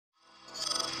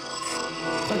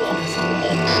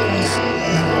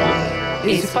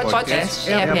Esse podcast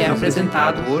é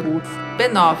apresentado por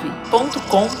b9.com.br.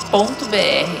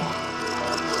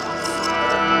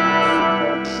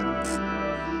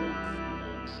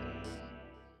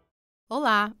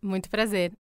 Olá, muito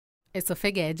prazer. Eu sou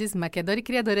Fê Guedes, maquiadora e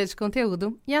criadora de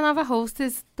conteúdo e a nova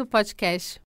hostess do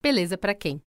podcast Beleza Pra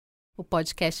Quem? O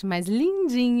podcast mais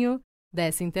lindinho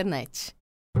dessa internet.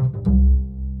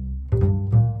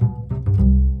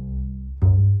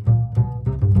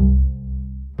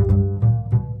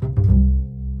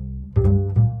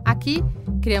 Aqui,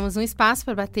 criamos um espaço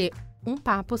para bater um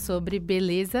papo sobre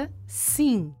beleza,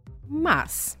 sim,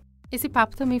 mas esse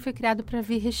papo também foi criado para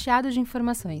vir recheado de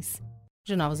informações,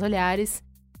 de novos olhares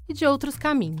e de outros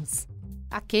caminhos.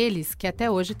 Aqueles que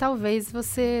até hoje talvez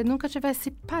você nunca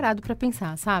tivesse parado para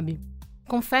pensar, sabe?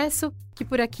 Confesso que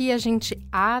por aqui a gente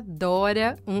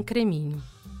adora um creminho.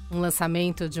 Um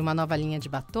lançamento de uma nova linha de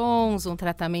batons, um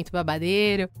tratamento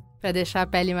babadeiro para deixar a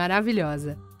pele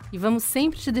maravilhosa. E vamos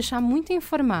sempre te deixar muito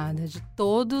informada de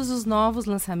todos os novos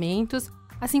lançamentos,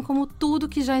 assim como tudo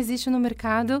que já existe no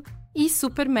mercado e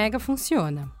super mega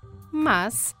funciona.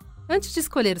 Mas, antes de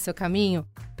escolher o seu caminho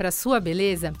para a sua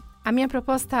beleza, a minha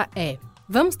proposta é: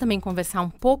 vamos também conversar um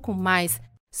pouco mais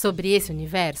sobre esse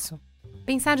universo?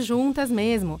 Pensar juntas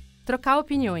mesmo, trocar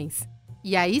opiniões.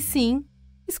 E aí sim,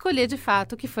 escolher de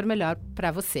fato o que for melhor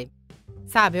para você.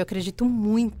 Sabe, eu acredito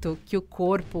muito que o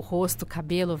corpo, o rosto, o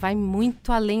cabelo vai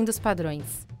muito além dos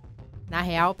padrões. Na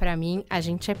real, para mim, a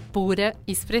gente é pura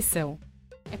expressão.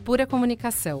 É pura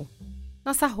comunicação.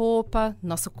 Nossa roupa,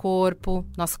 nosso corpo,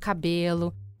 nosso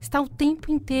cabelo está o tempo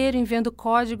inteiro enviando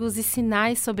códigos e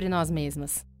sinais sobre nós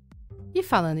mesmas. E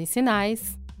falando em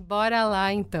sinais, bora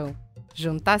lá então.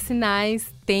 Juntar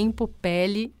sinais, tempo,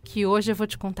 pele, que hoje eu vou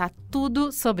te contar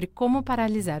tudo sobre como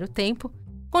paralisar o tempo,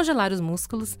 congelar os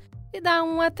músculos e dar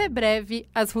um até breve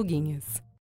às ruguinhas.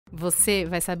 Você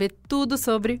vai saber tudo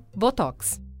sobre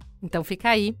Botox. Então fica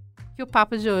aí, que o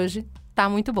papo de hoje tá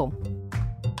muito bom.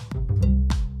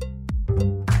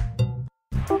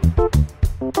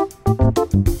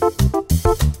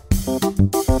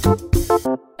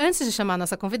 Antes de chamar a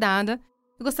nossa convidada,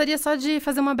 eu gostaria só de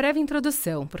fazer uma breve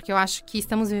introdução, porque eu acho que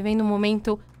estamos vivendo um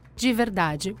momento de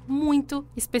verdade muito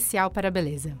especial para a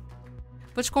beleza.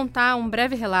 Vou te contar um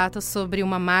breve relato sobre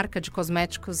uma marca de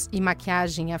cosméticos e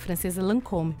maquiagem, a francesa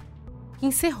Lancôme, que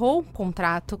encerrou um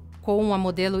contrato com a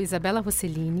modelo Isabella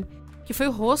Rossellini, que foi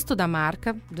o rosto da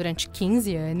marca durante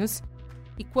 15 anos,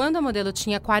 e quando a modelo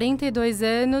tinha 42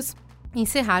 anos,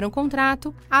 encerraram o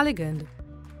contrato alegando: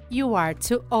 "You are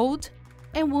too old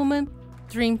and women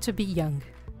dream to be young."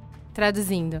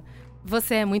 Traduzindo,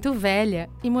 você é muito velha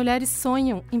e mulheres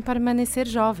sonham em permanecer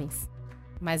jovens.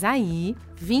 Mas aí,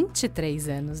 23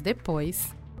 anos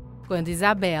depois, quando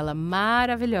Isabella,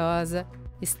 maravilhosa,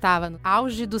 estava no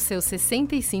auge dos seus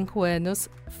 65 anos,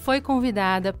 foi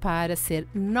convidada para ser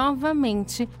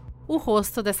novamente o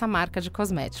rosto dessa marca de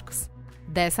cosméticos.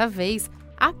 Dessa vez,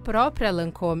 a própria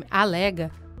Lancôme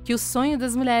alega que o sonho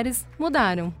das mulheres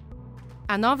mudaram.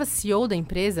 A nova CEO da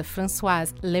empresa,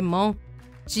 Françoise Lemon,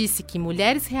 disse que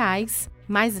mulheres reais,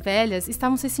 mais velhas,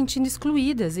 estavam se sentindo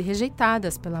excluídas e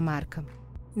rejeitadas pela marca.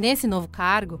 Nesse novo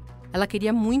cargo, ela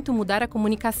queria muito mudar a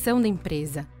comunicação da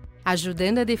empresa,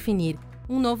 ajudando a definir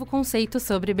um novo conceito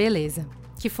sobre beleza,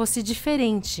 que fosse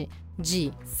diferente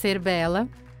de ser bela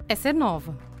é ser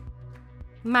nova.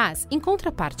 Mas, em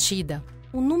contrapartida,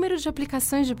 o número de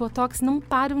aplicações de Botox não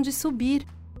param de subir.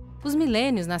 Os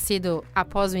milênios, nascidos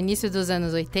após o início dos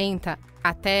anos 80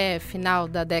 até final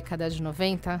da década de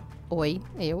 90,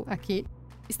 eu aqui,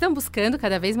 estão buscando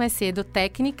cada vez mais cedo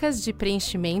técnicas de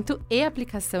preenchimento e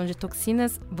aplicação de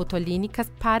toxinas botulínicas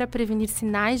para prevenir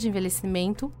sinais de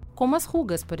envelhecimento, como as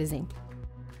rugas, por exemplo.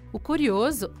 O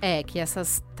curioso é que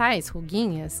essas tais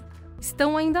ruguinhas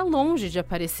estão ainda longe de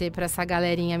aparecer para essa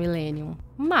galerinha millennium,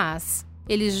 mas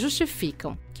eles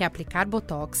justificam que aplicar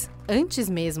Botox, antes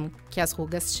mesmo que as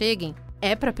rugas cheguem,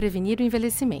 é para prevenir o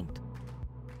envelhecimento.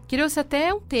 Criou-se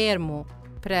até um termo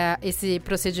para esse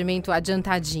procedimento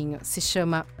adiantadinho, se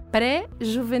chama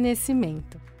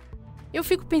pré-juvenescimento. Eu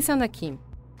fico pensando aqui,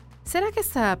 será que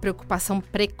essa preocupação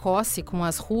precoce com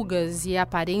as rugas e a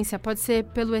aparência pode ser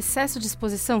pelo excesso de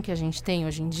exposição que a gente tem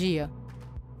hoje em dia?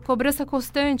 Cobrança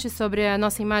constante sobre a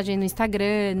nossa imagem no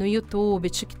Instagram, no YouTube,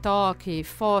 TikTok,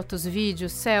 fotos,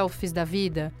 vídeos, selfies da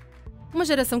vida. Uma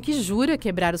geração que jura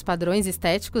quebrar os padrões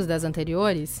estéticos das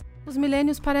anteriores, os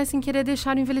milênios parecem querer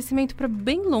deixar o envelhecimento para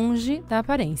bem longe da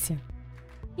aparência.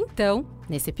 Então,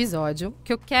 nesse episódio, o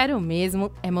que eu quero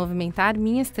mesmo é movimentar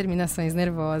minhas terminações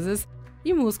nervosas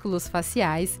e músculos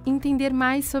faciais e entender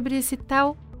mais sobre esse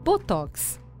tal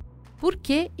Botox. Por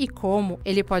que e como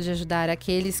ele pode ajudar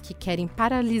aqueles que querem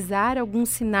paralisar alguns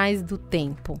sinais do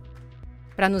tempo?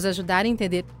 Para nos ajudar a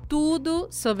entender tudo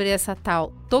sobre essa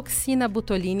tal toxina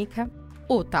botulínica,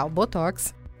 ou tal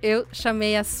Botox, eu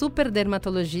chamei a super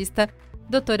dermatologista,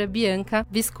 doutora Bianca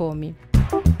Viscomi.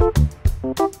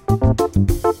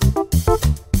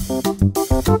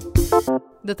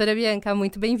 Doutora Bianca,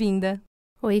 muito bem-vinda.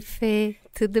 Oi, Fê,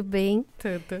 tudo bem?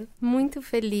 Tudo. Muito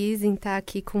feliz em estar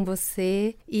aqui com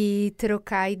você e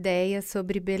trocar ideias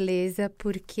sobre beleza,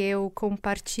 porque eu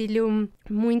compartilho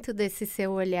muito desse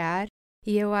seu olhar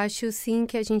e eu acho sim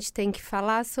que a gente tem que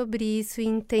falar sobre isso e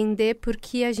entender por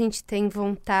que a gente tem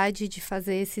vontade de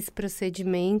fazer esses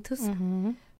procedimentos,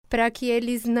 para que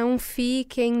eles não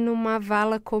fiquem numa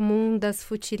vala comum das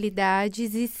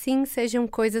futilidades e sim sejam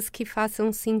coisas que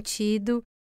façam sentido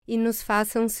e nos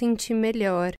façam sentir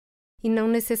melhor, e não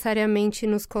necessariamente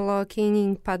nos coloquem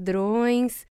em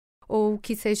padrões ou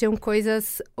que sejam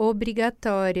coisas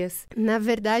obrigatórias. Na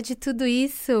verdade, tudo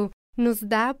isso nos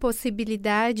dá a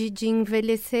possibilidade de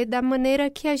envelhecer da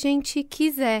maneira que a gente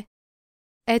quiser.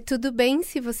 É tudo bem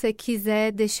se você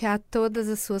quiser deixar todas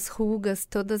as suas rugas,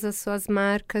 todas as suas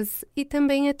marcas, e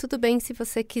também é tudo bem se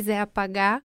você quiser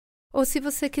apagar ou se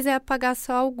você quiser apagar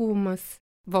só algumas.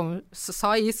 Bom,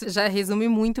 só isso já resume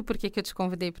muito por que eu te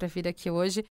convidei para vir aqui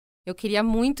hoje. Eu queria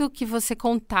muito que você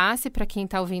contasse para quem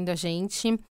está ouvindo a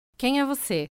gente quem é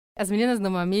você. As meninas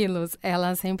do Mamilos,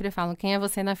 elas sempre falam quem é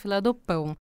você na fila do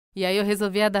pão. E aí eu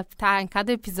resolvi adaptar, em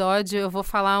cada episódio eu vou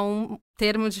falar um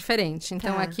termo diferente.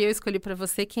 Então aqui eu escolhi para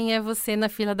você quem é você na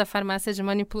fila da farmácia de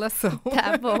manipulação.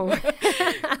 Tá bom.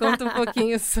 Conta um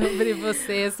pouquinho sobre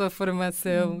você, sua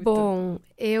formação. Bom,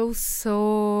 eu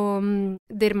sou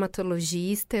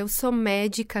dermatologista, eu sou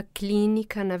médica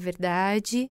clínica, na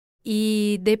verdade.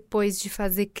 E depois de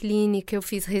fazer clínica, eu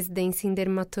fiz residência em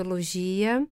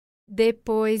dermatologia.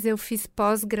 Depois eu fiz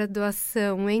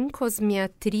pós-graduação em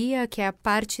cosmiatria, que é a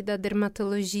parte da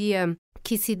dermatologia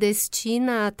que se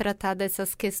destina a tratar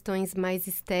dessas questões mais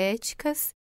estéticas.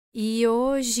 E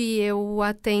hoje eu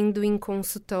atendo em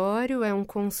consultório, é um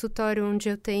consultório onde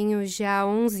eu tenho já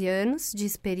 11 anos de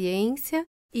experiência.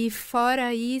 E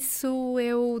fora isso,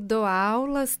 eu dou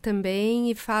aulas também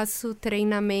e faço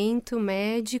treinamento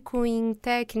médico em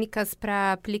técnicas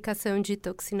para aplicação de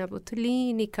toxina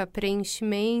botulínica,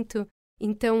 preenchimento.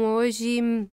 Então,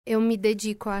 hoje eu me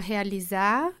dedico a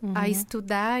realizar, a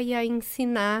estudar e a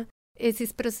ensinar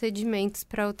esses procedimentos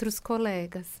para outros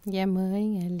colegas. E é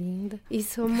mãe, é linda. E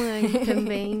sou mãe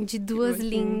também, de duas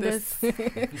lindas.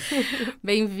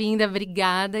 Bem-vinda,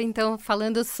 obrigada. Então,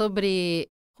 falando sobre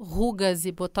rugas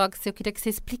e botox, eu queria que você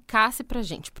explicasse pra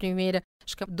gente. Primeiro,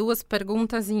 acho que 2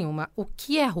 perguntas em uma. O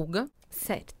que é ruga?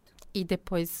 Certo. E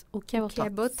depois, o que é botox? O que é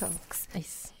botox? É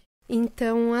isso.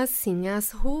 Então, assim, as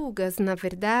rugas, na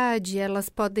verdade, elas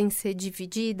podem ser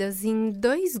divididas em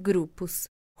 2 grupos.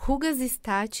 Rugas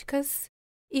estáticas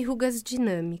e rugas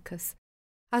dinâmicas.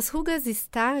 As rugas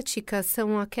estáticas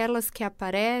são aquelas que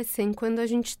aparecem quando a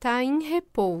gente está em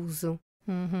repouso.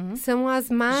 São as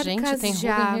marcas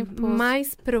já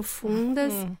mais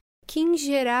profundas que, em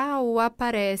geral,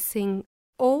 aparecem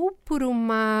ou por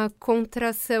uma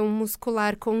contração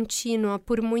muscular contínua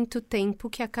por muito tempo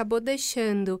que acabou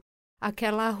deixando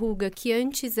aquela ruga que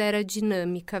antes era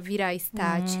dinâmica virar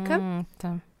estática,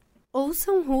 ou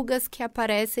são rugas que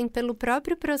aparecem pelo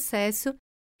próprio processo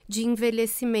de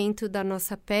envelhecimento da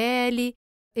nossa pele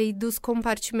e dos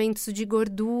compartimentos de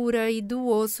gordura e do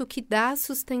osso que dá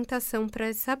sustentação para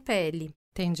essa pele.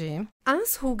 Entendi.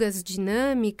 As rugas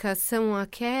dinâmicas são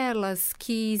aquelas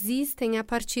que existem a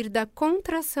partir da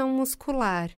contração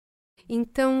muscular.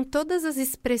 Então, todas as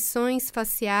expressões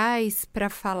faciais para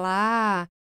falar,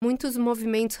 muitos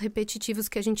movimentos repetitivos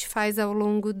que a gente faz ao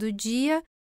longo do dia,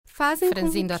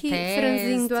 franzindo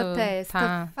a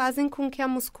testa, fazem com que a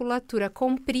musculatura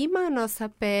comprima a nossa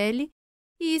pele.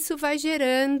 E isso vai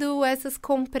gerando essas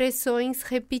compressões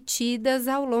repetidas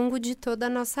ao longo de toda a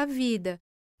nossa vida.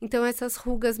 Então, essas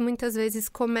rugas muitas vezes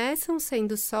começam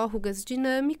sendo só rugas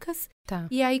dinâmicas.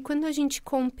 E aí, quando a gente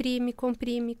comprime,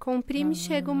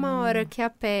 chega uma hora que a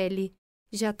pele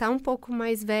já está um pouco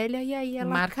mais velha e aí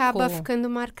ela acaba ficando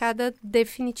marcada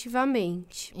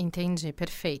definitivamente. Entendi,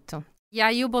 perfeito. E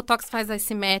aí o Botox faz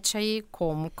esse match aí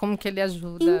como? Como que ele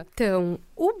ajuda? Então,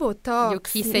 o Botox... E o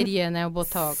que seria, né, o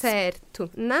Botox? Certo.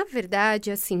 Na verdade,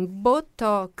 assim,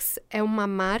 Botox é uma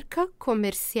marca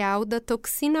comercial da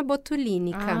toxina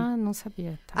botulínica. Ah, não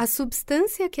sabia. A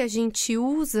substância que a gente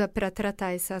usa para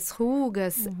tratar essas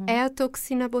rugas é a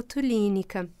toxina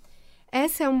botulínica.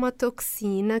 Essa é uma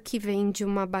toxina que vem de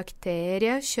uma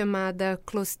bactéria chamada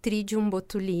Clostridium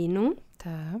botulinum.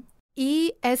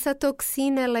 E essa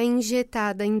toxina ela é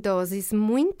injetada em doses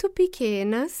muito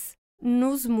pequenas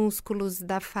nos músculos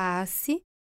da face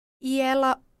e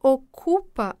ela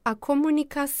ocupa a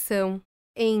comunicação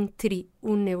entre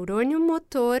o neurônio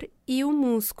motor e o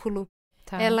músculo.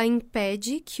 Tá. Ela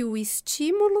impede que o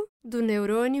estímulo do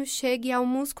neurônio chegue ao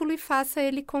músculo e faça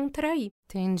ele contrair.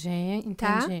 Entendi.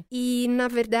 Tá? E, na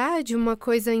verdade, uma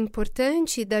coisa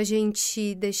importante da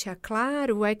gente deixar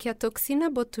claro é que a toxina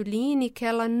botulínica,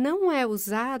 ela não é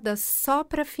usada só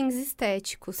para fins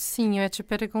estéticos. Sim, eu ia te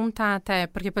perguntar até,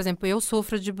 porque, por exemplo, eu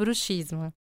sofro de bruxismo.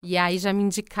 E aí já me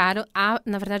indicaram,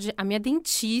 na verdade, a minha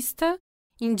dentista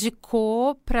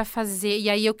indicou para fazer, e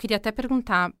aí eu queria até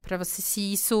perguntar para você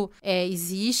se isso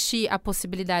existe a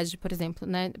possibilidade, por exemplo,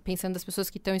 né, pensando nas pessoas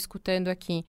que estão escutando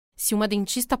aqui, se uma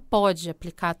dentista pode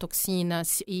aplicar a toxina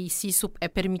e se isso é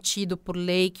permitido por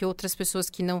lei que outras pessoas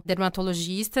que não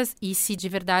dermatologistas e se de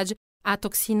verdade a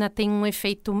toxina tem um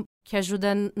efeito que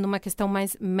ajuda numa questão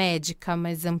mais médica,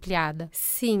 mais ampliada.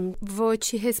 Sim, vou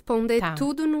te responder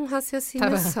tudo num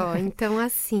raciocínio só. Então,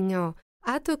 assim, ó,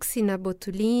 a toxina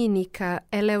botulínica,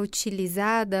 ela é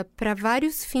utilizada para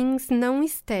vários fins não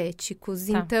estéticos.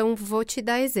 Então, vou te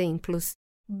dar exemplos.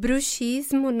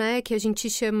 Bruxismo, né, que a gente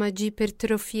chama de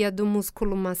hipertrofia do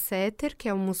músculo masseter, que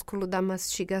é o músculo da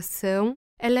mastigação.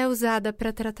 Ela é usada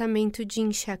para tratamento de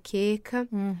enxaqueca,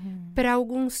 para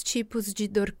alguns tipos de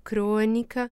dor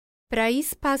crônica, para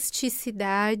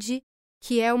espasticidade,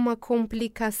 que é uma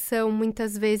complicação,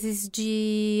 muitas vezes,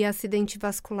 de acidente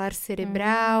vascular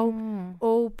cerebral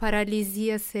ou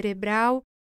paralisia cerebral,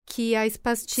 que a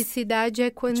espasticidade é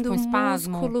quando tipo um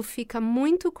espasmo. O músculo fica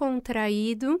muito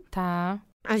contraído. Tá.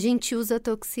 A gente usa a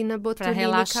toxina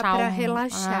botulínica para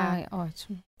relaxar.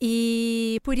 Ótimo.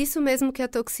 E por isso mesmo que a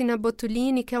toxina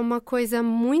botulínica é uma coisa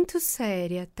muito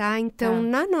séria, tá? Então,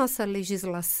 na nossa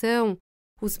legislação,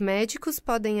 os médicos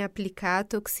podem aplicar a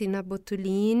toxina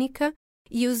botulínica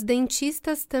e os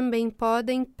dentistas também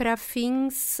podem para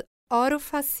fins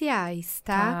orofaciais,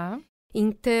 tá?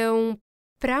 Então,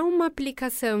 para uma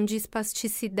aplicação de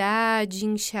espasticidade,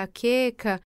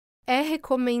 enxaqueca, é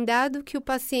recomendado que o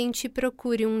paciente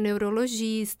procure um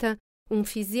neurologista, um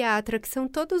fisiatra, que são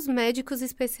todos médicos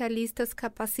especialistas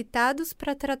capacitados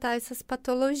para tratar essas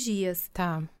patologias.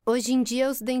 Tá. Hoje em dia,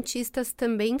 os dentistas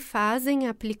também fazem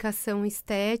aplicação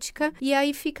estética e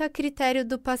aí fica a critério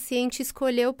do paciente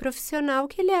escolher o profissional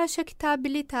que ele acha que está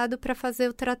habilitado para fazer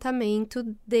o tratamento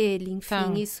dele.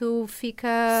 Enfim, isso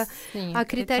fica a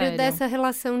critério dessa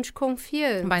relação de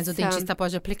confiança. Mas o dentista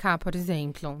pode aplicar, por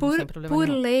exemplo, não tem problema por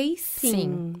nenhum. lei, sim.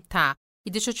 Sim, tá. E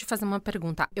deixa eu te fazer uma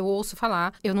pergunta. Eu ouço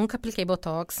falar, eu nunca apliquei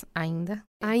Botox ainda.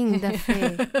 Ainda, Fê.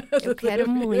 Eu quero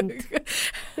muito.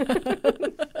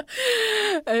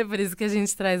 É por isso que a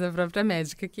gente traz a própria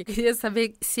médica aqui. Eu queria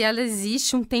saber se ela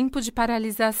existe um tempo de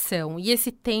paralisação. E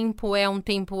esse tempo é um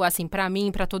tempo, assim, para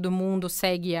mim, para todo mundo,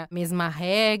 segue a mesma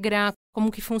regra?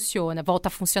 Como que funciona? Volta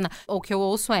a funcionar? O que eu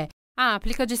ouço é,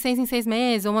 aplica de 6 em 6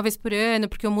 meses, ou uma vez por ano,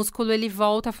 porque o músculo, ele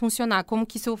volta a funcionar. Como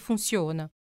que isso funciona?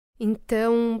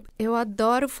 Então, eu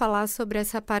adoro falar sobre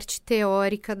essa parte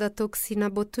teórica da toxina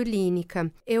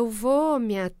botulínica. Eu vou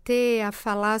me ater a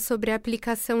falar sobre a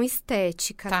aplicação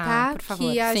estética, tá? Por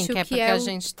favor. Que acho que é a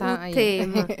gente tá o aí.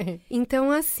 tema.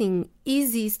 Então, assim,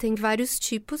 existem vários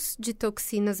tipos de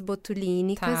toxinas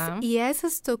botulínicas e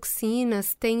essas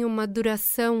toxinas têm uma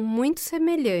duração muito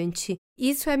semelhante.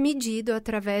 Isso é medido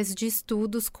através de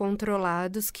estudos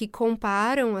controlados que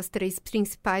comparam as 3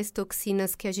 principais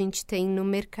toxinas que a gente tem no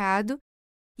mercado.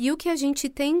 E o que a gente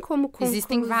tem como conclusão...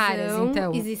 Existem várias,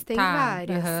 então. Existem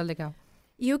várias. Legal.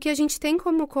 E o que a gente tem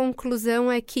como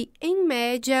conclusão é que, em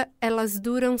média, elas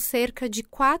duram cerca de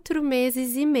 4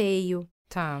 meses e meio.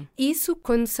 Tá. Isso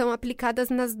quando são aplicadas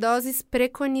nas doses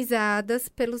preconizadas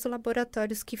pelos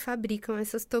laboratórios que fabricam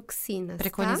essas toxinas.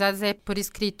 Preconizadas é por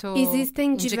escrito.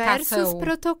 Existem indicação. Diversos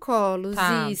protocolos,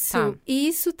 isso. Tá. E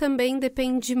isso também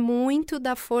depende muito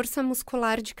da força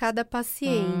muscular de cada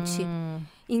paciente.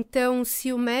 Então,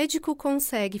 se o médico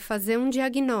consegue fazer um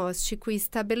diagnóstico e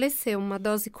estabelecer uma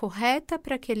dose correta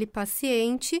para aquele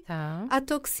paciente, a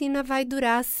toxina vai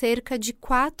durar cerca de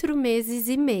 4 meses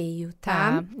e meio,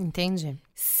 tá? Entendi.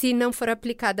 Se não for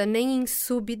aplicada nem em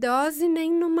subdose, nem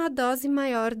numa dose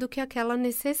maior do que aquela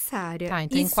necessária.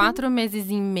 Então em 4 meses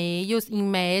e meio, em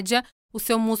média, o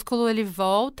seu músculo, ele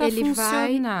volta a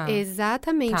funcionar.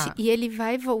 Exatamente. E ele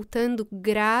vai voltando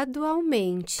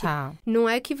gradualmente. Não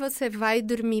é que você vai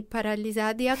dormir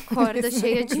paralisada e acorda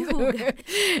cheia de ruga.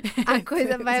 A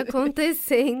coisa vai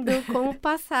acontecendo com o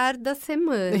passar das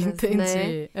semanas,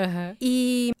 né?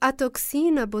 E a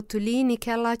toxina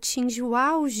botulínica, ela atinge o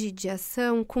auge de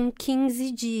ação com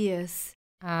 15 dias.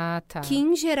 Ah, tá. Que,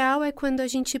 em geral, é quando a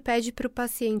gente pede para o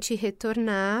paciente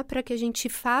retornar para que a gente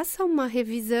faça uma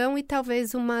revisão e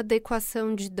talvez uma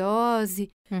adequação de dose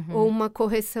ou uma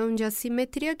correção de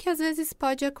assimetria, que às vezes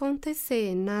pode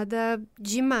acontecer, nada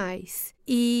demais.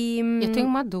 Eu tenho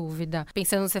uma dúvida.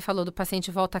 Pensando, você falou do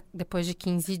paciente volta depois de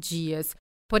 15 dias.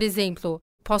 Por exemplo,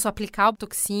 posso aplicar a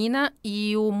toxina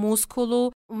e o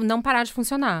músculo não parar de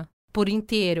funcionar por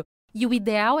inteiro. E o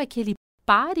ideal é que ele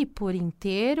pare por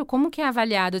inteiro? Como que é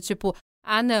avaliado? Tipo,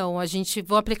 não,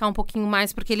 vou aplicar um pouquinho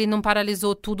mais porque ele não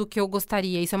paralisou tudo o que eu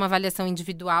gostaria. Isso é uma avaliação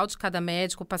individual de cada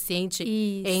médico, o paciente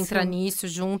entra nisso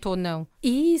junto ou não?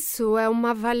 Isso é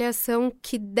uma avaliação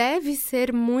que deve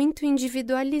ser muito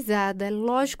individualizada. É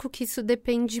lógico que isso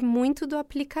depende muito do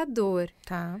aplicador.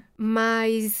 Tá.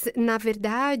 Mas, na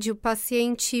verdade, o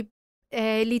paciente,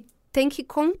 ele tem que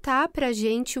contar pra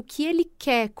gente o que ele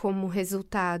quer como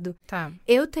resultado. Tá.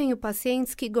 Eu tenho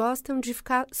pacientes que gostam de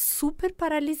ficar super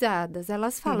paralisadas.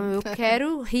 Elas falam, eu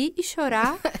quero rir e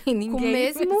chorar com o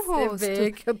mesmo rosto.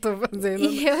 Que eu tô fazendo.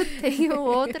 E eu tenho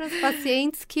outras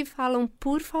pacientes que falam,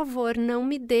 por favor, não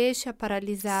me deixa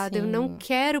paralisada. Sim. Eu não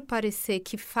quero parecer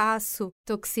que faço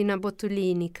toxina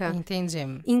botulínica. Entendi.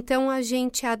 Então, a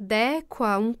gente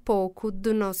adequa um pouco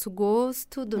do nosso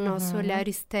gosto, do nosso olhar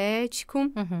estético,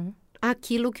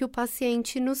 aquilo que o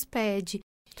paciente nos pede.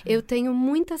 Eu tenho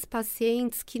muitas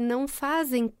pacientes que não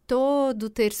fazem todo o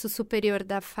terço superior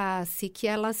da face, que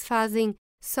elas fazem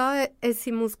só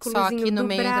esse músculozinho só aqui no do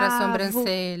meio bravo, entre a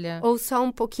sobrancelha. ou só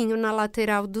um pouquinho na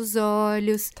lateral dos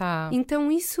olhos. Tá.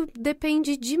 Então, isso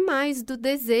depende demais do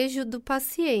desejo do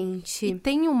paciente. E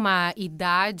tem uma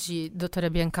idade, doutora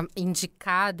Bianca,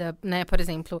 indicada, né? Por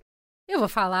exemplo, eu vou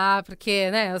falar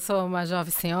porque, né, eu sou uma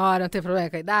jovem senhora, não tenho problema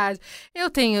com a idade. Eu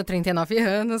tenho 39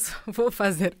 anos, vou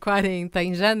fazer 40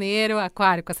 em janeiro,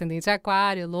 aquário com ascendente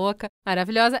aquário, louca,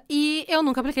 maravilhosa. E eu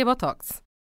nunca apliquei Botox.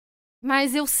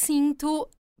 Mas eu sinto...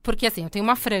 Porque, assim, eu tenho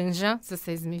uma franja, se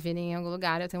vocês me virem em algum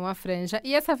lugar, eu tenho uma franja.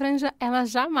 E essa franja, ela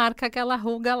já marca aquela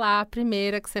ruga lá, a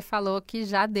primeira que você falou, que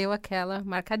já deu aquela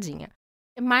marcadinha.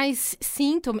 Mas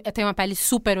sinto... Eu tenho uma pele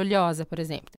super oleosa, por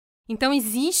exemplo. Então,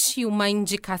 existe uma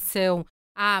indicação,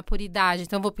 por idade.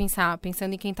 Então, vou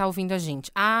pensando em quem está ouvindo a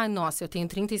gente. Nossa, eu tenho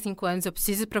 35 anos, eu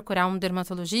preciso procurar um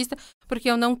dermatologista porque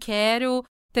eu não quero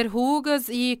ter rugas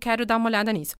e quero dar uma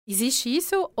olhada nisso. Existe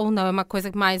isso ou não? É uma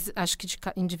coisa mais, acho que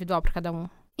individual para cada um?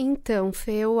 Então,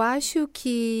 Fê, eu acho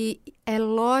que é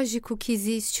lógico que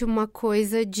existe uma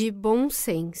coisa de bom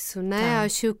senso, né? Tá.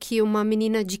 Acho que uma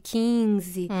menina de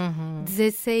 15,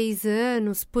 16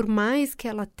 anos, por mais que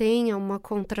ela tenha uma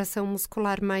contração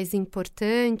muscular mais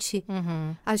importante,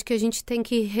 acho que a gente tem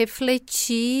que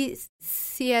refletir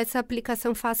se essa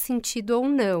aplicação faz sentido ou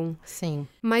não. Sim.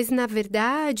 Mas, na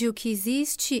verdade, o que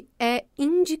existe é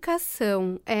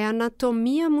indicação, é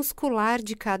anatomia muscular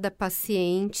de cada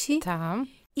paciente. Tá.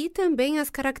 E também as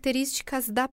características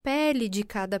da pele de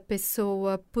cada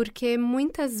pessoa, porque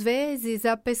muitas vezes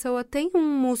a pessoa tem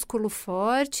um músculo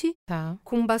forte,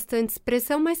 com bastante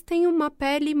expressão, mas tem uma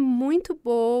pele muito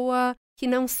boa, que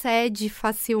não cede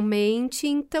facilmente,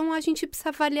 então a gente precisa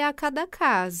avaliar cada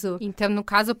caso. Então, no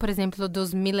caso, por exemplo,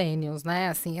 dos millennials, né?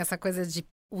 Assim, essa coisa de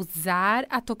usar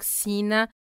a toxina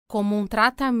como um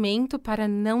tratamento para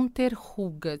não ter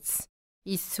rugas.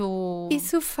 Isso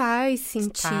faz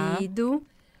sentido.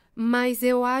 Mas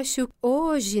eu acho que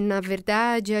hoje, na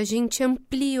verdade, a gente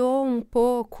ampliou um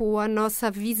pouco a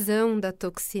nossa visão da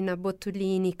toxina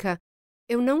botulínica.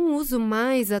 Eu não uso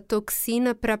mais a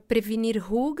toxina para prevenir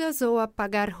rugas ou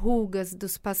apagar rugas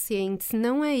dos pacientes,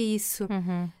 não é isso.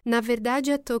 Na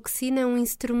verdade, a toxina é um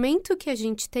instrumento que a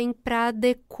gente tem para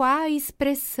adequar a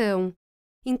expressão.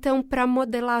 Então, para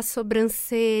modelar a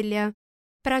sobrancelha,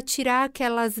 para tirar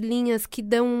aquelas linhas que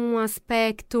dão um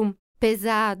aspecto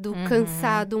pesado,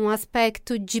 cansado, um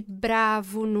aspecto de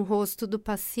bravo no rosto do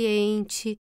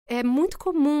paciente. É muito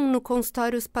comum no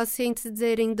consultório os pacientes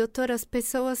dizerem, doutora, as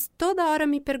pessoas toda hora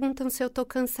me perguntam se eu tô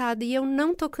cansada e eu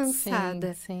não tô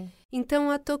cansada. Sim.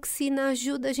 Então, a toxina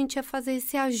ajuda a gente a fazer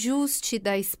esse ajuste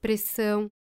da expressão,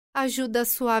 ajuda a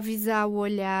suavizar o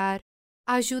olhar,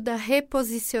 ajuda a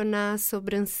reposicionar a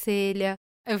sobrancelha.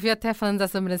 Eu vi até falando da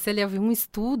sobrancelha, eu vi um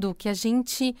estudo que a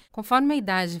gente, conforme a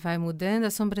idade vai mudando, a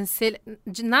sobrancelha,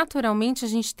 naturalmente a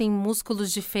gente tem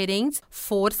músculos diferentes,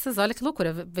 forças, olha que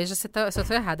loucura, veja se eu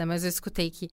estou errada, mas eu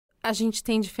escutei que a gente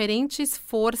tem diferentes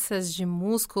forças de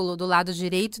músculo do lado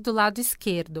direito e do lado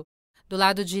esquerdo. Do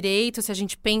lado direito, se a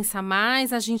gente pensa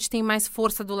mais, a gente tem mais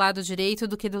força do lado direito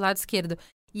do que do lado esquerdo.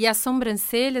 E as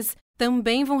sobrancelhas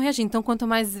também vão reagir. Então, quanto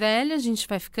mais velha a gente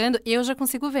vai ficando, eu já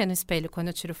consigo ver no espelho, quando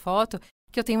eu tiro foto,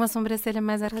 que eu tenho uma sobrancelha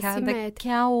mais arcada Assimétrica. que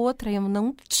a outra. Eu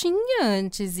não tinha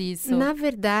antes isso. Na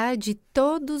verdade,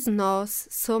 todos nós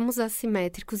somos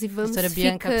assimétricos e vamos Doutora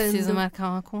Bianca, preciso ficando marcar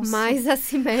uma consulta. mais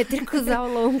assimétricos ao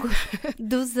longo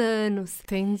dos anos.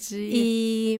 Entendi.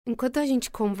 E enquanto a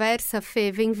gente conversa,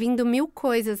 Fê, vem vindo 1000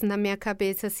 coisas na minha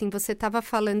cabeça, assim, você estava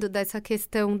falando dessa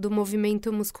questão do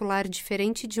movimento muscular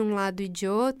diferente de um lado e de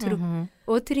outro. Uhum.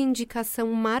 Outra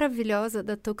indicação maravilhosa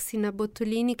da toxina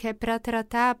botulínica é para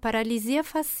tratar a paralisia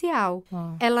facial.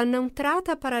 Ó. Ela não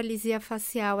trata a paralisia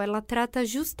facial, ela trata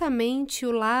justamente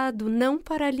o lado não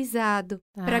paralisado,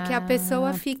 para que a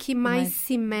pessoa fique mais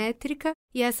simétrica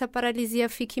e essa paralisia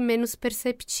fique menos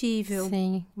perceptível.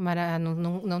 Sim,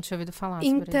 não tinha ouvido falar sobre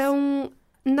isso. Então,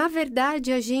 na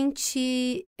verdade,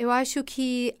 eu acho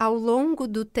que ao longo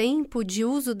do tempo de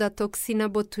uso da toxina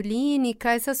botulínica,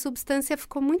 essa substância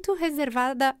ficou muito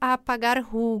reservada a apagar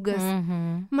rugas.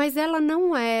 Uhum. Mas ela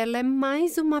não é, ela é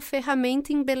mais uma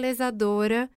ferramenta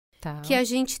embelezadora Tá. que a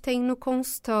gente tem no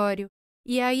consultório.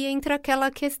 E aí entra aquela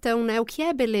questão, né? O que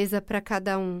é beleza para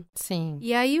cada um? Sim,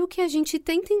 E aí o que a gente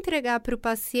tenta entregar para o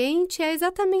paciente é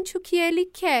exatamente o que ele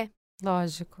quer.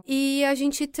 lógico. E a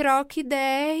gente troca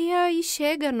ideia e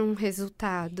chega num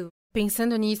resultado.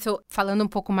 Pensando nisso, falando um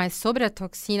pouco mais sobre a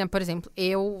toxina, por exemplo,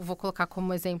 eu vou colocar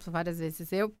como exemplo várias vezes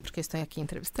porque estou aqui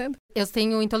entrevistando, eu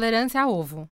tenho intolerância a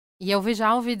ovo. E eu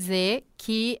já ouvi dizer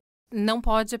que não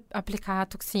pode aplicar a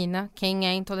toxina quem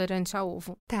é intolerante a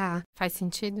ovo. Tá. Faz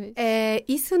sentido isso?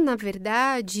 Isso, na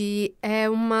verdade, é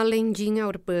uma lendinha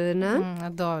urbana.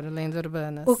 Adoro lendas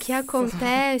urbanas. O que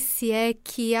acontece é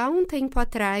que há um tempo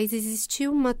atrás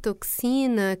existiu uma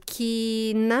toxina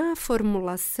que na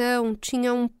formulação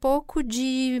tinha um pouco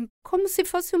de... como se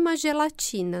fosse uma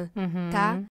gelatina,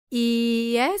 tá?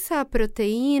 E essa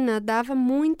proteína dava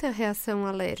muita reação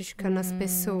alérgica nas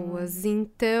pessoas.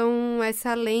 Então,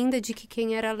 essa lenda de que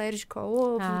quem era alérgico ao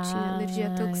ovo tinha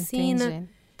alergia à toxina... Entendi.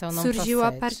 Então, não surgiu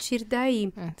a procede. partir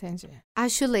daí. Entendi.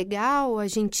 Acho legal a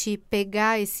gente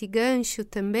pegar esse gancho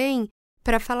também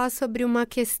para falar sobre uma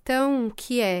questão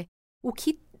que é o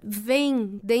que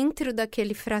vem dentro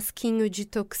daquele frasquinho de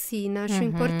toxina. Acho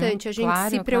importante. A gente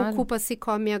se preocupa se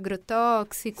come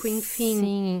agrotóxico, enfim.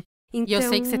 Sim. Então, E eu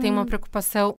sei que você tem uma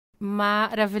preocupação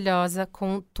maravilhosa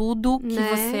com tudo que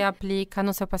você aplica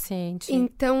no seu paciente.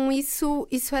 Então, isso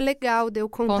é legal de eu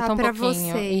contar para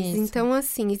vocês. Isso. Então,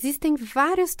 assim, existem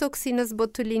várias toxinas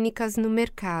botulínicas no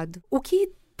mercado. O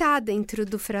que tá dentro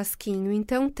do frasquinho?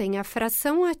 Então, tem a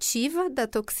fração ativa da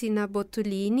toxina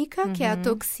botulínica, que é a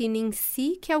toxina em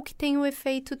si, que é o que tem o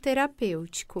efeito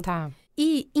terapêutico. Tá.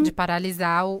 E De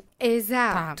paralisar o...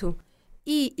 Exato. Tá.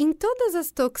 E em todas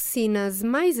as toxinas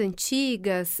mais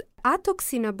antigas, a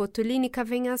toxina botulínica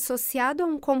vem associada a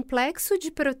um complexo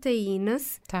de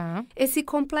proteínas. Tá. Esse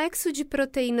complexo de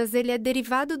proteínas, ele é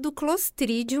derivado do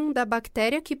Clostridium, da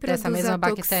bactéria que produz Essa mesma a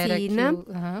bactéria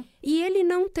toxina. E ele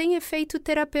não tem efeito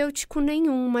terapêutico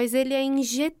nenhum, mas ele é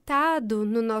injetado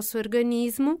no nosso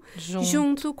organismo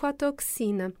junto com a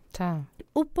toxina. Tá.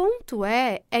 O ponto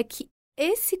é que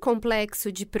esse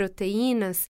complexo de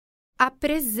proteínas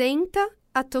apresenta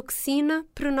a toxina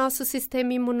para o nosso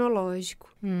sistema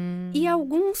imunológico. E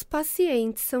alguns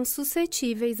pacientes são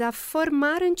suscetíveis a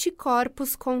formar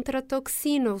anticorpos contra a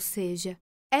toxina, ou seja,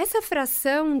 essa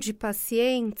fração de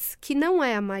pacientes, que não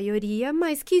é a maioria,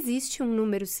 mas que existe um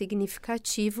número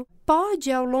significativo,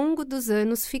 pode, ao longo dos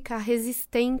anos, ficar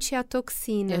resistente à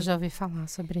toxina. Eu já ouvi falar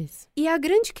sobre isso. E a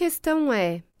grande questão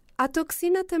é, a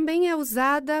toxina também é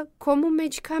usada como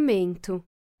medicamento.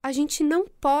 A gente não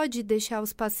pode deixar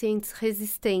os pacientes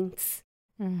resistentes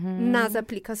nas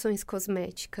aplicações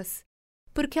cosméticas.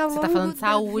 Porque ao longo da vida... Você está falando de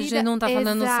saúde, não está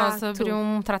falando só sobre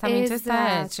um tratamento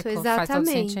estético. Exatamente. Faz todo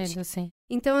sentido, sim.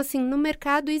 Então, assim, no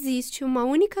mercado existe uma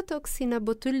única toxina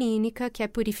botulínica que é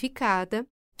purificada,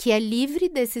 que é livre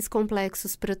desses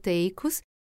complexos proteicos,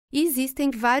 e existem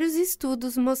vários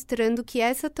estudos mostrando que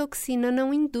essa toxina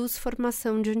não induz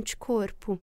formação de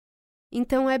anticorpo.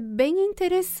 Então, é bem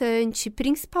interessante,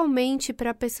 principalmente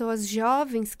para pessoas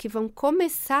jovens que vão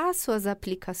começar suas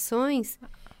aplicações,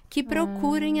 que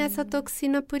procurem essa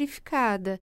toxina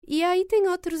purificada. E aí tem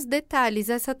outros detalhes.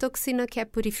 Essa toxina que é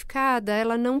purificada,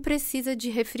 ela não precisa de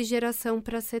refrigeração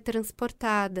para ser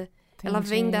transportada. Entendi. Ela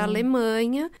vem da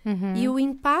Alemanha e o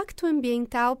impacto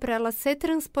ambiental para ela ser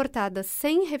transportada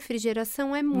sem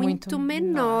refrigeração é muito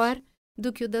menor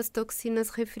do que o das toxinas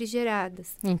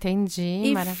refrigeradas. Entendi,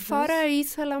 e maravilhoso. Fora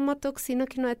isso, ela é uma toxina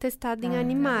que não é testada em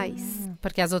animais.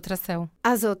 Porque as outras são.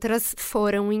 As outras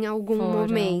foram em algum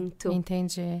momento.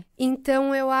 Entendi.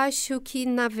 Então, eu acho que,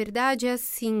 na verdade, é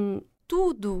assim,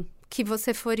 tudo que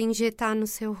você for injetar no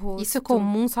seu rosto. Isso é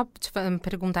comum, só te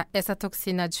perguntar, essa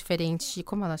toxina diferente,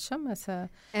 como ela chama?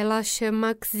 Ela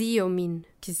chama Xiomin.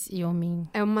 Xiomin.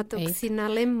 É uma toxina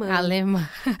alemã. Alemã.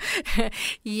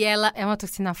 E ela é uma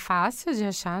toxina fácil de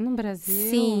achar no Brasil?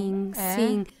 Sim,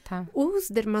 sim. Tá. Os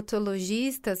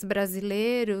dermatologistas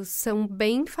brasileiros são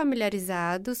bem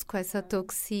familiarizados com essa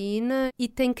toxina e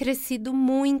tem crescido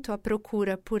muito a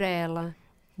procura por ela.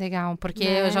 Legal, porque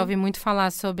eu já ouvi muito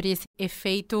falar sobre esse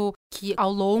efeito que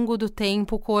ao longo do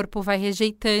tempo o corpo vai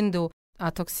rejeitando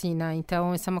a toxina.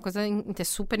 Então, isso é uma coisa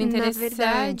super interessante. Na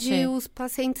verdade, os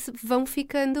pacientes vão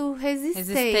ficando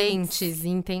resistentes.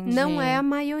 Entendi. Não é a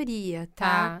maioria,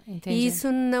 tá? Entendi. E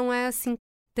isso não é assim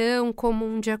tão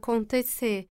comum de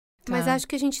acontecer. Tá. Mas acho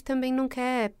que a gente também não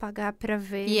quer pagar pra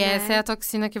ver, E né? essa é a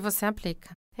toxina que você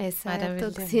aplica. Essa é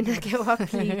a toxina que eu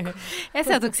aplico.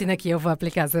 Essa é a toxina que eu vou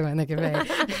aplicar semana que vem.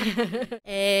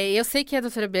 Eu sei que a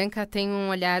doutora Bianca tem um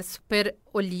olhar super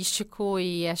holístico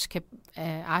e acho que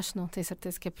não tenho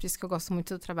certeza que é por isso que eu gosto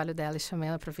muito do trabalho dela e chamei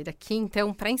ela para vir aqui.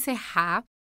 Então, para encerrar,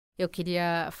 eu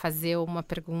queria fazer uma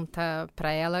pergunta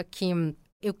para ela que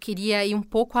eu queria ir um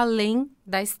pouco além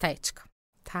da estética,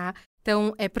 tá?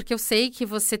 Então, é porque eu sei que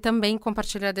você também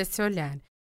compartilha desse olhar.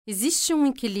 Existe um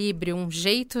equilíbrio, um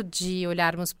jeito de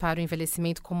olharmos para o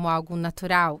envelhecimento como algo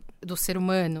natural do ser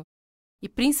humano? E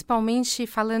principalmente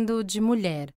falando de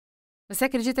mulher. Você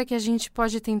acredita que a gente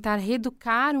pode tentar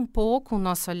reeducar um pouco o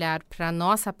nosso olhar para a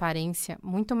nossa aparência,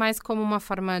 muito mais como uma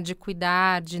forma de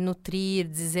cuidar, de nutrir,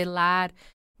 de zelar,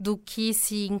 do que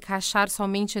se encaixar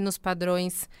somente nos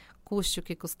padrões custe o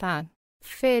que custar?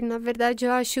 Fê, na verdade,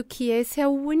 eu acho que esse é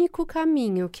o único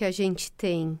caminho que a gente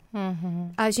tem.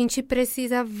 Uhum. A gente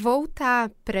precisa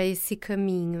voltar para esse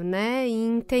caminho, né? E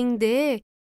entender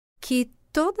que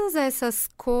todas essas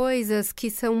coisas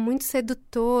que são muito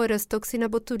sedutoras, toxina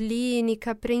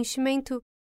botulínica, preenchimento,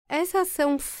 essas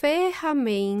são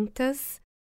ferramentas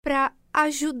para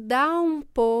ajudar um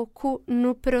pouco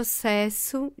no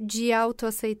processo de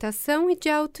autoaceitação e de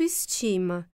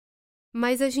autoestima.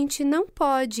 Mas a gente não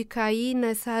pode cair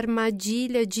nessa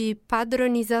armadilha de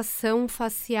padronização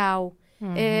facial.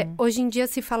 Uhum. Hoje em dia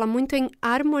se fala muito em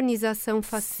harmonização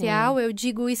facial. Sim. Eu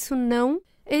digo, isso não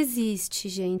existe,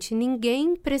 gente.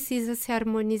 Ninguém precisa se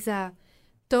harmonizar.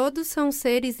 Todos são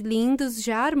seres lindos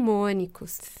já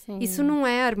harmônicos. Sim. Isso não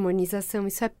é harmonização,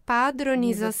 isso é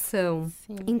padronização.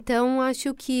 Sim. Então,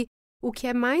 acho que o que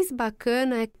é mais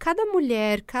bacana é cada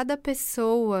mulher, cada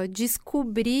pessoa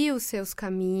descobrir os seus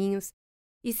caminhos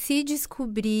e se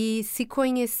descobrir, se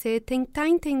conhecer, tentar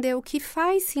entender o que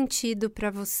faz sentido para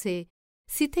você.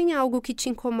 Se tem algo que te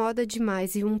incomoda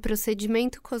demais e um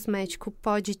procedimento cosmético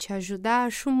pode te ajudar,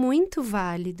 acho muito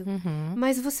válido. Uhum.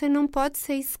 Mas você não pode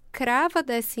ser escrava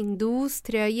dessa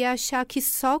indústria e achar que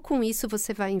só com isso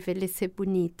você vai envelhecer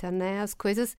bonita, né? As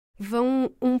coisas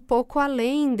vão um pouco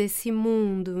além desse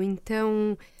mundo,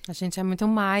 então... A gente é muito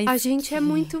mais. A gente é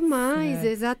muito mais,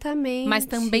 exatamente. Mas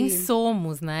também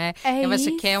somos, né? Eu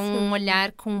acho que é um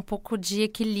olhar com um pouco de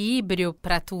equilíbrio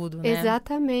para tudo, né?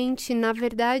 Exatamente. Na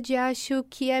verdade, acho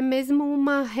que é mesmo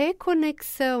uma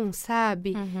reconexão,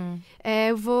 sabe? Uhum.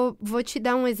 Eu vou te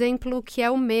dar um exemplo que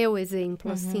é o meu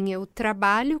exemplo, assim. Eu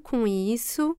trabalho com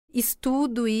isso,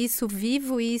 estudo isso,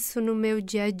 vivo isso no meu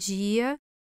dia a dia.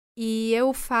 E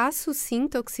eu faço, sim,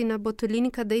 toxina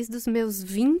botulínica desde os meus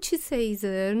 26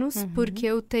 anos, porque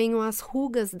eu tenho as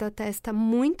rugas da testa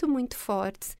muito, muito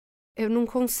fortes. Eu não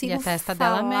consigo e a testa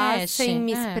falar dela mexe. sem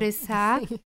me expressar,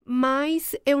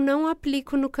 mas eu não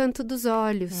aplico no canto dos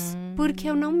olhos, porque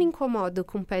eu não me incomodo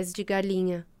com pés de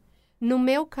galinha. No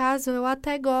meu caso, eu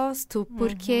até gosto,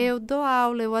 porque eu dou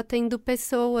aula, eu atendo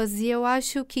pessoas e eu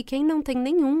acho que quem não tem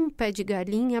nenhum pé de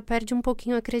galinha perde um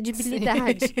pouquinho a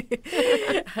credibilidade.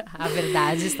 A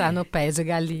verdade está no pé de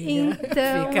galinha.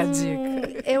 Então, fica a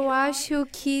dica. Eu acho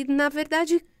que, na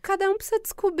verdade, cada um precisa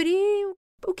descobrir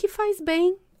o que faz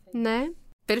bem, né?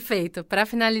 Perfeito. Para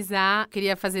finalizar,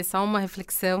 queria fazer só uma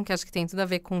reflexão que acho que tem tudo a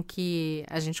ver com o que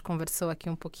a gente conversou aqui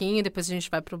um pouquinho. Depois a gente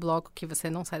vai para o bloco que você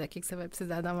não sai daqui, que você vai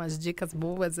precisar dar umas dicas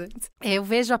boas antes. Eu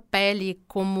vejo a pele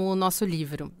como o nosso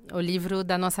livro, o livro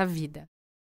da nossa vida.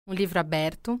 Um livro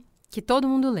aberto que todo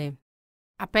mundo lê.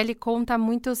 A pele conta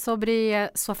muito sobre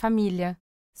a sua família,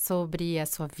 sobre a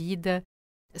sua vida,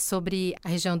 sobre a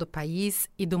região do país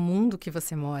e do mundo que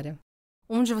você mora.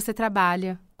 Onde você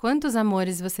trabalha, quantos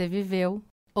amores você viveu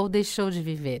ou deixou de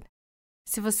viver.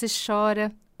 Se você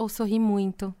chora ou sorri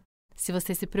muito. Se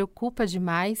você se preocupa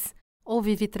demais ou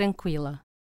vive tranquila.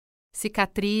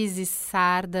 Cicatrizes,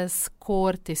 sardas,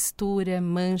 cor, textura,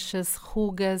 manchas,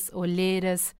 rugas,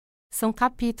 olheiras são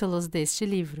capítulos deste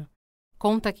livro.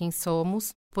 Conta quem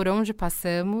somos, por onde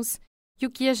passamos e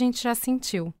o que a gente já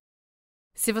sentiu.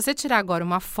 Se você tirar agora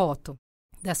uma foto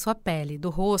da sua pele, do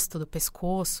rosto, do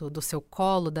pescoço, do seu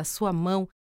colo, da sua mão,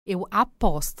 eu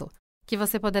aposto que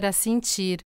você poderá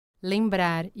sentir,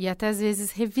 lembrar e até às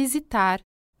vezes revisitar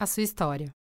a sua história.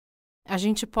 A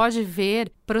gente pode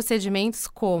ver procedimentos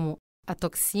como a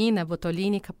toxina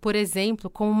botulínica, por exemplo,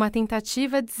 como uma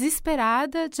tentativa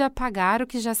desesperada de apagar o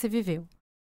que já se viveu.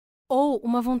 Ou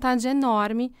uma vontade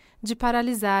enorme de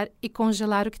paralisar e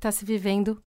congelar o que está se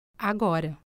vivendo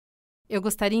agora. Eu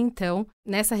gostaria, então,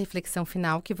 nessa reflexão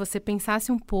final, que você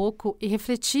pensasse um pouco e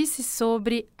refletisse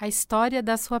sobre a história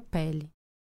da sua pele.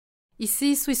 E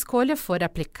se sua escolha for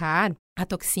aplicar a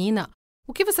toxina,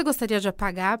 o que você gostaria de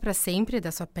apagar para sempre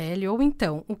da sua pele? Ou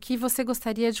então, o que você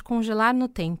gostaria de congelar no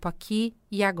tempo, aqui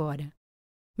e agora?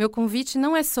 Meu convite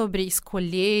não é sobre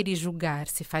escolher e julgar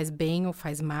se faz bem ou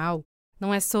faz mal,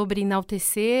 não é sobre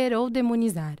enaltecer ou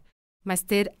demonizar, mas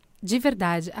ter de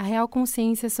verdade, a real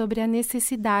consciência sobre a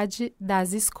necessidade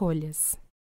das escolhas.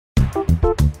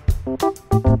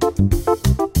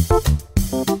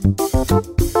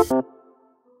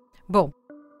 Bom,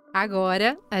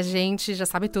 agora a gente já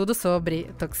sabe tudo sobre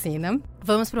toxina.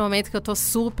 Vamos para o momento que eu tô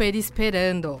super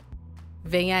esperando.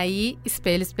 Vem aí,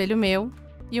 espelho, espelho meu,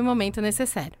 e o momento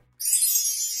necessário.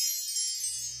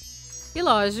 E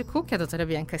lógico que a doutora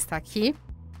Bianca está aqui,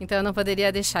 então eu não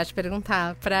poderia deixar de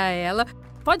perguntar para ela.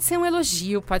 Pode ser um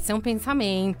elogio, pode ser um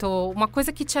pensamento, uma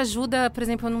coisa que te ajuda, por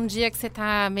exemplo, num dia que você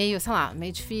tá meio, sei lá,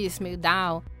 meio difícil, meio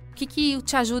down. O que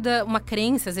te ajuda, uma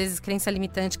crença, às vezes crença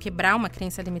limitante, quebrar uma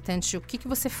crença limitante? O que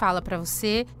você fala pra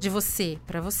você,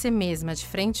 pra você mesma, de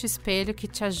frente ao espelho, que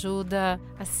te ajuda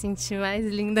a se sentir mais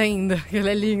linda ainda? Ela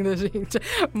é linda, gente.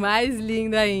 Mais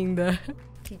linda ainda.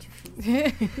 Que difícil.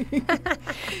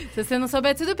 Se você não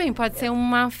souber, tudo bem. Pode ser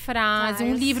uma frase,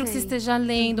 um livro que você esteja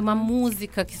lendo, uma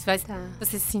música que vai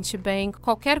você se sentir bem.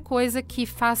 Qualquer coisa que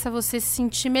faça você se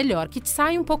sentir melhor. Que te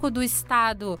saia um pouco do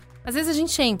estado. Às vezes a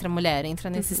gente entra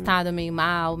nesse estado meio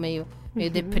mal, meio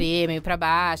deprê, meio pra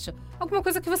baixo. Alguma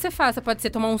coisa que você faça. Pode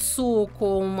ser tomar um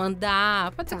suco,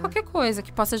 andar. Pode ser qualquer coisa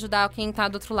que possa ajudar quem tá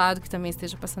do outro lado, que também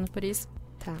esteja passando por isso.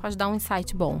 Pode dar um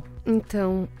insight bom.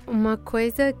 Então, uma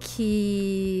coisa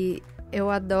que eu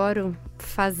adoro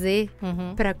fazer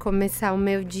para começar o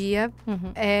meu dia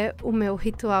é o meu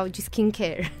ritual de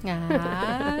skincare.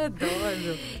 Ah,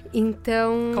 adoro!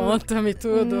 Então... Conta-me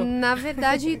tudo! Na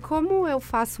verdade, como eu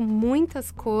faço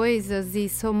muitas coisas e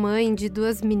sou mãe de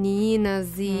 2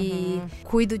 meninas e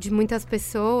cuido de muitas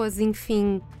pessoas,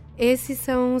 enfim... Esses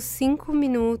são os 5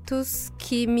 minutos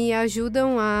que me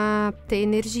ajudam a ter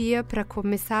energia para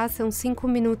começar. São 5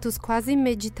 minutos quase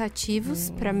meditativos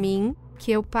para mim,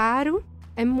 que eu paro.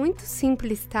 É muito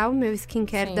simples, tá? O meu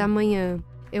skincare da manhã.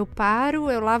 Eu paro,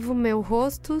 eu lavo o meu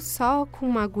rosto só com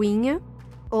uma aguinha.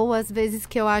 Ou às vezes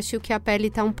que eu acho que a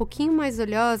pele tá um pouquinho mais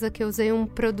oleosa, que eu usei um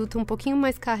produto um pouquinho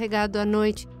mais carregado à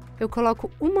noite. Eu coloco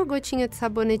uma gotinha de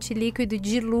sabonete líquido,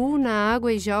 diluo na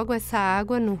água e jogo essa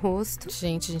água no rosto.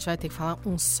 Gente, a gente vai ter que falar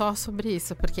só sobre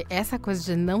isso, porque essa coisa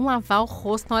de não lavar o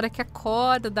rosto na hora que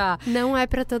acorda... Não é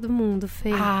pra todo mundo, Fê.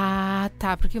 Ah,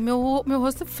 tá, porque o meu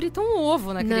rosto frita um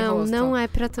ovo naquele rosto. Não é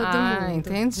pra todo mundo. Ah,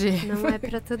 entendi. Não é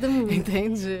pra todo mundo.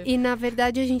 Entendi. E, na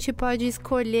verdade, a gente pode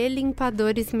escolher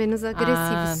limpadores menos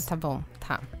agressivos. Ah, tá bom,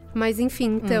 tá. Mas,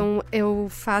 enfim, então, eu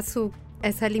faço...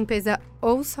 essa limpeza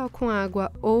ou só com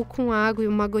água ou com água e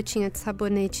uma gotinha de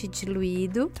sabonete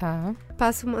diluído. Tá.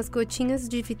 Passo umas gotinhas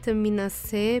de vitamina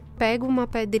C, pego uma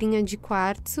pedrinha de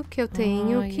quartzo que eu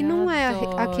tenho, que não é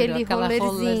aquele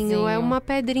rolerzinho, é uma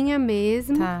pedrinha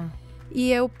mesmo. Tá.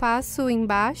 E eu passo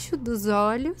embaixo dos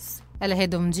olhos. Ela é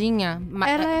redondinha?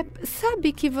 Ela é...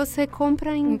 Sabe que você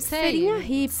compra em feirinha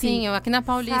hippie? Sim, eu aqui na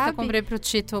Paulista comprei pro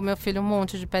Tito, meu filho, um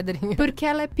monte de pedrinha. Porque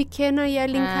ela é pequena e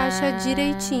ela encaixa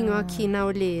direitinho aqui na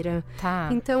olheira. Tá.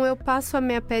 Então eu passo a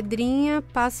minha pedrinha,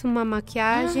 passo uma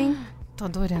maquiagem... Tô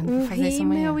adorando fazer isso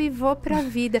amanhã. E vou pra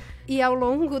vida. E ao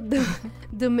longo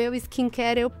do meu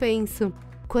skincare eu penso...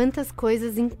 Quantas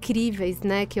coisas incríveis,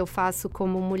 né, que eu faço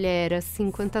como mulher, assim,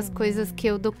 quantas coisas que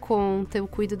eu dou conta. Eu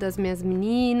cuido das minhas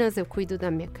meninas, eu cuido da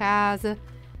minha casa,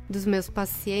 dos meus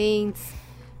pacientes,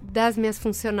 das minhas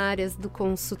funcionárias do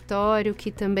consultório, que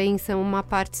também são uma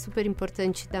parte super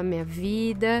importante da minha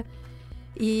vida.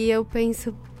 E eu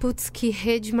penso, putz, que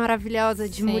rede maravilhosa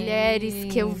de mulheres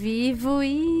que eu vivo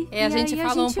a gente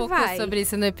falou um pouco sobre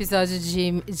isso no episódio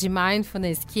de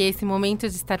Mindfulness, que é esse momento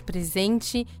de estar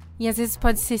presente. E às vezes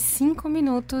pode ser 5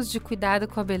 minutos de cuidado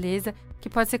com a beleza, que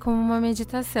pode ser como uma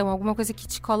meditação, alguma coisa que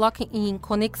te coloque em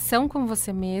conexão com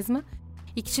você mesma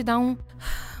e que te dá um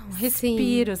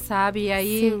respiro, sabe? E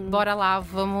aí, bora lá,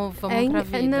 vamos pra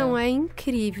vida. Não, é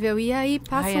incrível. E aí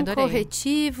passa um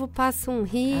corretivo, passa um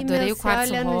rímel, adorei o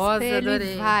quartzo rosa,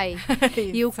 e vai.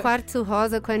 E o quartzo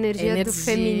rosa com a energia do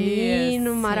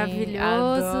feminino, maravilhoso.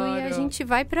 Adoro. E a gente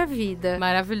vai pra vida.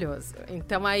 Maravilhoso.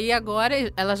 Então aí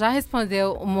agora, ela já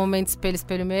respondeu o momento espelho,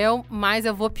 espelho meu, mas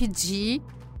eu vou pedir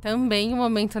também o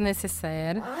momento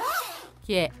necessaire,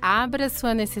 que é abra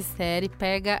sua necessaire e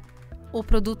pega o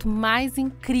produto mais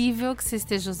incrível que você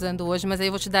esteja usando hoje, mas aí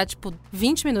eu vou te dar,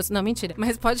 20 minutos. Não, mentira.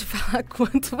 Mas pode falar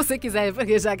quanto você quiser,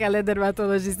 porque já que ela é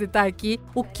dermatologista e tá aqui,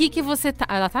 o que você tá...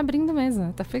 Ela tá abrindo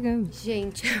mesmo, tá pegando.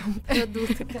 Gente, é um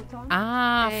produto que eu tô...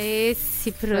 É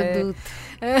esse produto.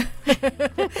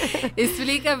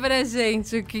 Explica pra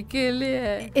gente o que ele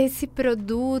é. Esse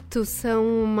produto são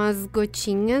umas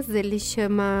gotinhas, ele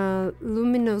chama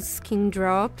Luminous Skin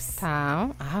Drops. Tá.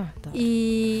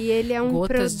 E ele é um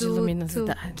gotas produto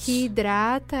que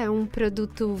hidrata, é um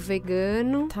produto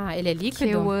vegano. Tá, ele é líquido?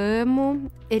 Que eu amo.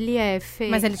 Ele é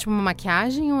feito... Mas ele é tipo uma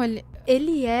maquiagem ou ele...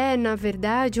 Ele é, na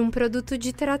verdade, um produto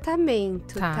de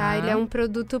tratamento, tá? Ele é um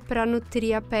produto pra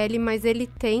nutrir a pele, mas ele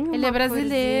tem uma Ele é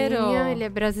brasileiro. Ele é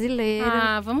brasileiro.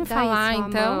 Vamos falar,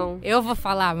 então. Eu vou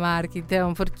falar a marca,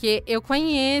 então, porque eu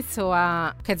conheço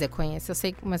a... Quer dizer, eu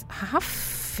sei, mas...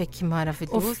 Fê, que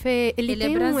maravilhoso. Ele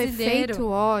tem um efeito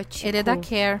ótimo. Ele é da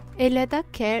Care. Ele é da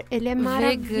Care, ele é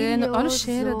maravilhoso. Vegano. Olha o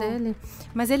cheiro dele.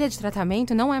 Mas ele é de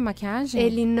tratamento, não é maquiagem?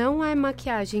 Ele não é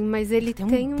maquiagem, mas ele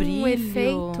tem um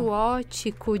efeito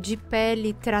ótico de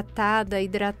pele tratada,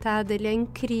 hidratada. Ele é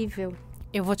incrível.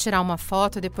 Eu vou tirar uma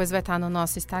foto e depois vai estar no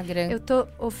nosso Instagram. Eu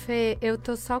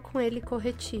tô só com ele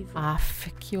corretivo.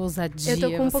 Que ousadia. Eu tô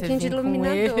com um pouquinho de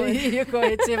iluminador. E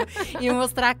corretivo. E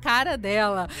mostrar a cara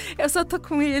dela. Eu só tô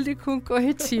com ele com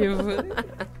corretivo.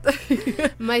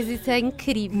 Mas isso é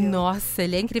incrível. Nossa,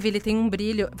 ele é incrível. Ele tem um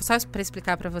brilho. Só pra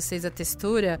explicar pra vocês a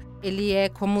textura, ele é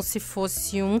como se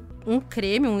fosse um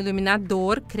creme, um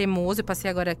iluminador cremoso. Eu passei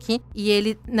agora aqui. E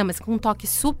ele, mas com um toque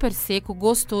super seco,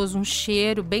 gostoso, um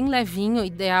cheiro bem levinho,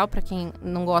 ideal pra quem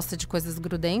não gosta de coisas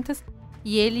grudentas.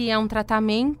 E ele é um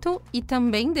tratamento e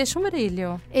também deixa um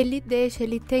brilho. Ele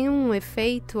tem um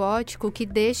efeito ótico que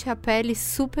deixa a pele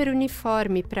super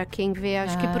uniforme pra quem vê.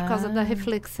 Acho que por causa da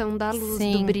reflexão da luz,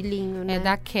 do brilhinho, né? É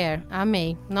da Care.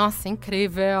 Amei. Nossa,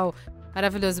 incrível.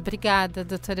 Maravilhoso. Obrigada,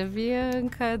 doutora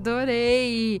Bianca.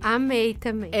 Adorei. Amei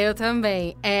também. Eu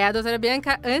também. A doutora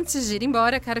Bianca, antes de ir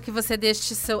embora, quero que você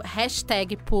deixe seu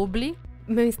hashtag publi.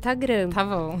 Meu Instagram. Tá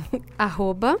bom.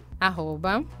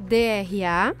 @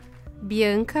 DRA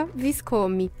Bianca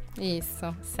Viscomi.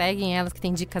 Isso. Seguem elas que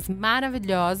tem dicas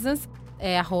maravilhosas.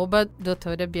 É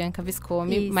 @doutora Bianca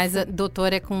Viscomi. Isso. Mas a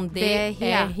doutora é com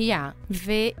DRA.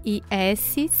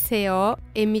 VISCOM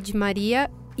de Maria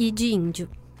e de Índio.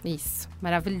 Isso.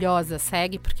 Maravilhosa.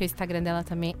 Segue, porque o Instagram dela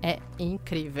também é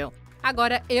incrível.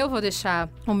 Agora, eu vou deixar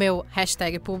o meu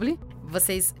hashtag publi.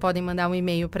 Vocês podem mandar um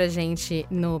e-mail pra gente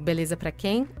no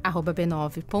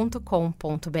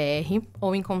belezapraquem@b9.com.br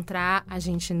ou encontrar a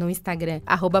gente no Instagram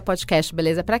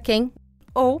 @podcastbelezapraquem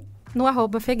ou no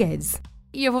 @feguedes.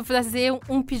 E eu vou fazer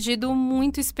um pedido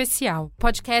muito especial.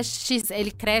 Podcast,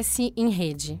 ele cresce em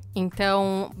rede.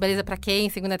 Então, Beleza Pra Quem,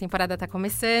 segunda temporada tá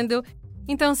começando.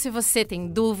 Então, se você tem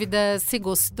dúvidas, se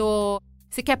gostou,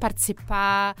 se quer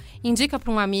participar, indica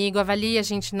para um amigo, avalie a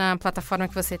gente na plataforma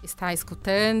que você está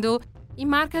escutando e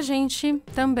marca a gente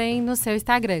também no seu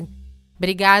Instagram.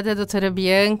 Obrigada, doutora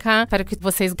Bianca. Espero que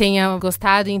vocês tenham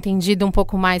gostado e entendido um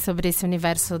pouco mais sobre esse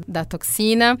universo da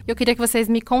toxina. Eu queria que vocês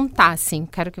me contassem,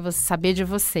 quero que você saber de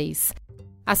vocês.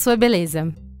 A sua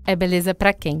beleza é beleza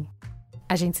pra quem?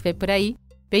 A gente se vê por aí.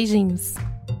 Beijinhos!